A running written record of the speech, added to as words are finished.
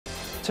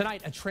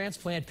Tonight, a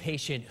transplant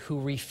patient who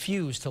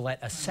refused to let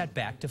a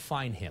setback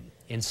define him.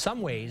 In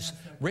some ways,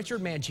 Richard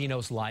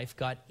Mangino's life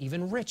got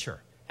even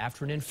richer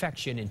after an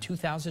infection in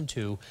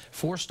 2002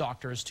 forced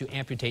doctors to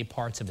amputate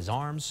parts of his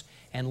arms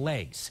and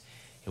legs.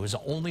 It was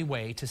the only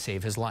way to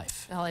save his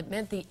life. Well, it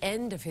meant the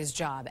end of his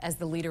job as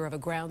the leader of a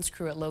grounds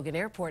crew at Logan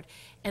Airport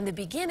and the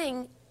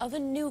beginning of a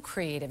new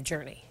creative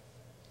journey.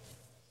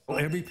 Well,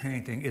 every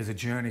painting is a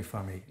journey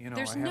for me.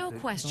 There's no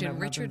question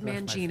Richard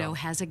Mangino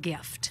has a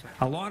gift.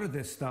 A lot of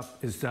this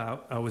stuff is,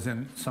 I was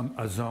in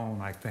a zone,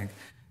 I think.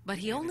 But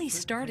he only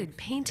started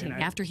painting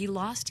after he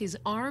lost his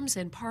arms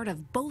and part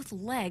of both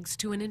legs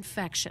to an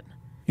infection.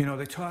 You know,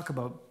 they talk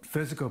about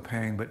physical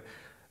pain, but,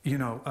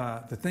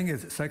 the thing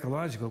is,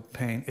 psychological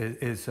pain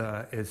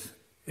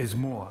is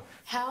more.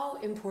 How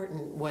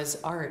important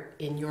was art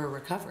in your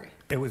recovery?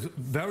 It was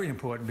very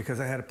important because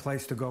I had a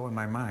place to go in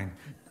my mind.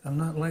 I'm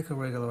not like a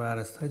regular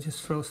artist. I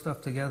just throw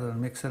stuff together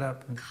and mix it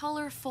up.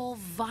 Colorful,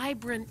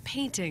 vibrant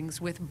paintings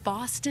with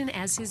Boston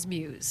as his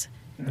muse.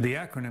 The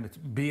acronym is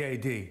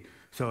BAD,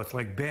 so it's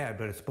like bad,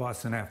 but it's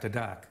Boston After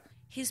Dark.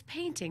 His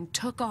painting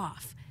took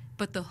off,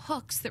 but the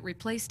hooks that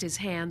replaced his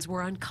hands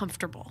were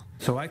uncomfortable.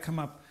 So I come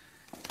up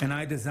and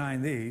I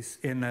designed these,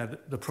 and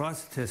the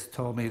prosthetist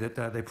told me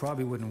that they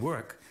probably wouldn't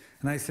work.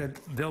 And I said,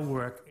 they'll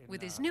work.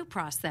 With his new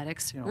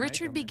prosthetics,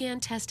 Richard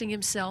began testing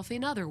himself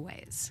in other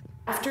ways.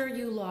 After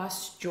you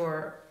lost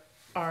your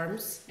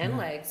arms and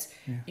legs,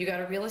 you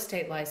got a real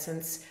estate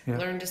license,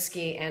 learned to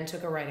ski, and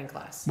took a writing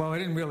class. Well, I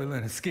didn't really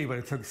learn to ski, but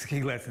I took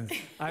ski lessons.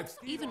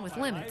 Even with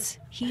limits,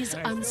 he's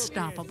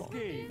unstoppable.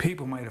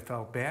 People might have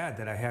felt bad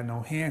that I had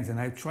no hands, and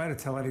I try to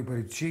tell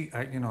everybody, gee,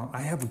 I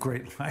have a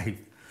great life.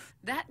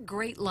 That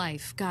great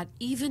life got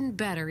even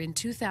better in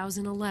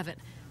 2011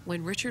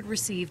 when Richard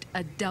received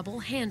a double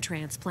hand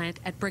transplant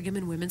at Brigham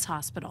and Women's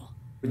Hospital.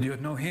 When you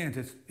have no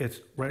hands, it's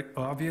right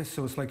obvious,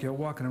 so it's like you're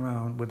walking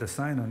around with a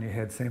sign on your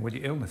head saying what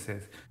your illness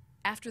is.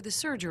 After the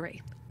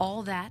surgery,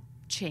 all that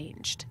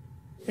changed.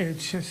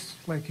 It's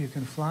just like you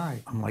can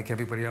fly. I'm like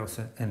everybody else,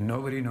 and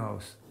nobody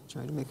knows.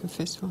 Try to make a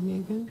fist for me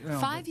again?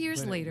 5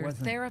 years later,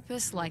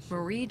 therapists like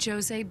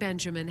Marie-Jose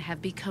Benjamin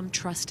have become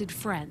trusted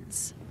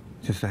friends.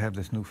 Just to have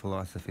this new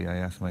philosophy, I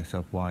ask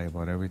myself why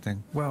about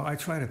everything. Well, I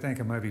try to think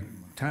of every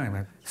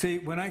time. See,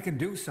 when I can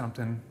do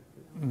something,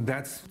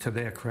 that's to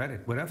their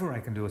credit. Whatever I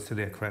can do is to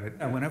their credit.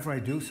 And whenever I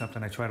do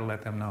something, I try to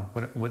let them know.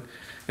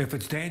 If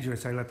it's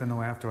dangerous, I let them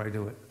know after I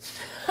do it.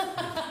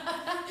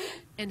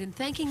 And in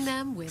thanking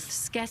them with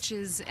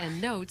sketches and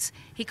notes,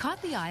 he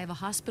caught the eye of a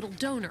hospital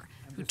donor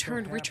who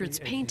turned Richard's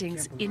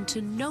paintings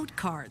into note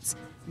cards,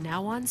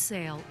 now on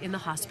sale in the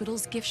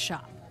hospital's gift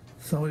shop.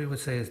 Somebody would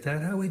say, is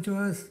that how he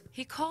draws?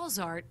 He calls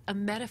art a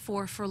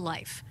metaphor for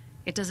life.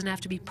 It doesn't have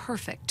to be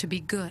perfect to be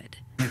good.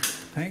 You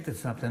painted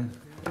something,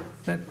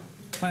 that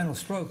final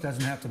stroke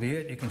doesn't have to be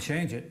it. You can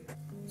change it.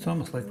 It's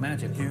almost like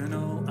magic. You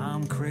know,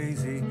 I'm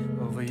crazy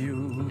over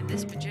you.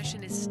 This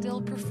magician is still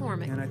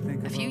performing.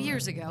 A few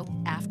years ago,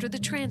 after the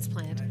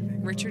transplant,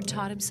 Richard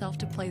taught himself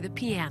to play the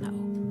piano.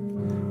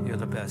 You're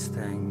the best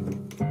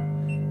thing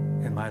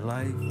in my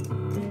life.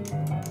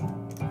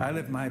 I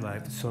live my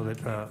life so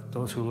that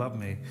those who love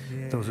me,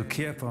 those who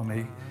care for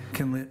me,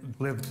 can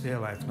live their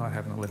life, not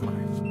having to live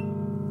mine.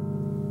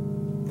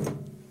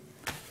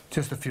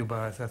 Just a few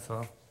bars, that's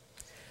all.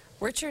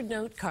 Richard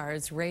note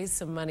cards raised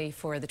some money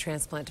for the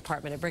transplant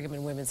department at Brigham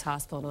and Women's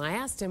Hospital, and I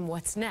asked him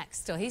what's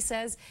next. So he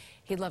says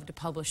he'd love to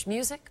publish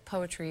music,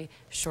 poetry,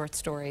 short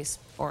stories,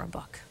 or a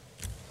book.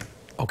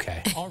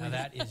 Okay, now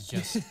that is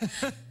just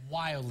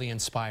wildly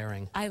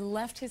inspiring. I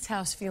left his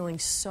house feeling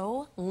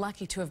so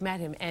lucky to have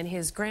met him and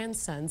his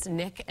grandsons,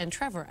 Nick and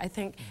Trevor. I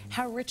think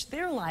how rich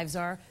their lives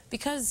are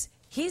because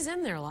he's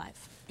in their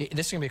life.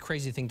 This is going to be a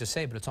crazy thing to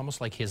say, but it's almost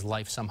like his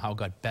life somehow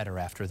got better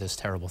after this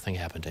terrible thing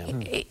happened to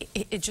him.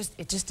 It just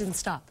didn't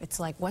stop. It's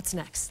like, what's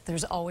next?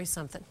 There's always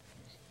something.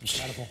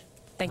 Incredible.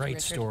 Thank you, Great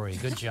Richard. story.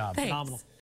 Good job. Phenomenal.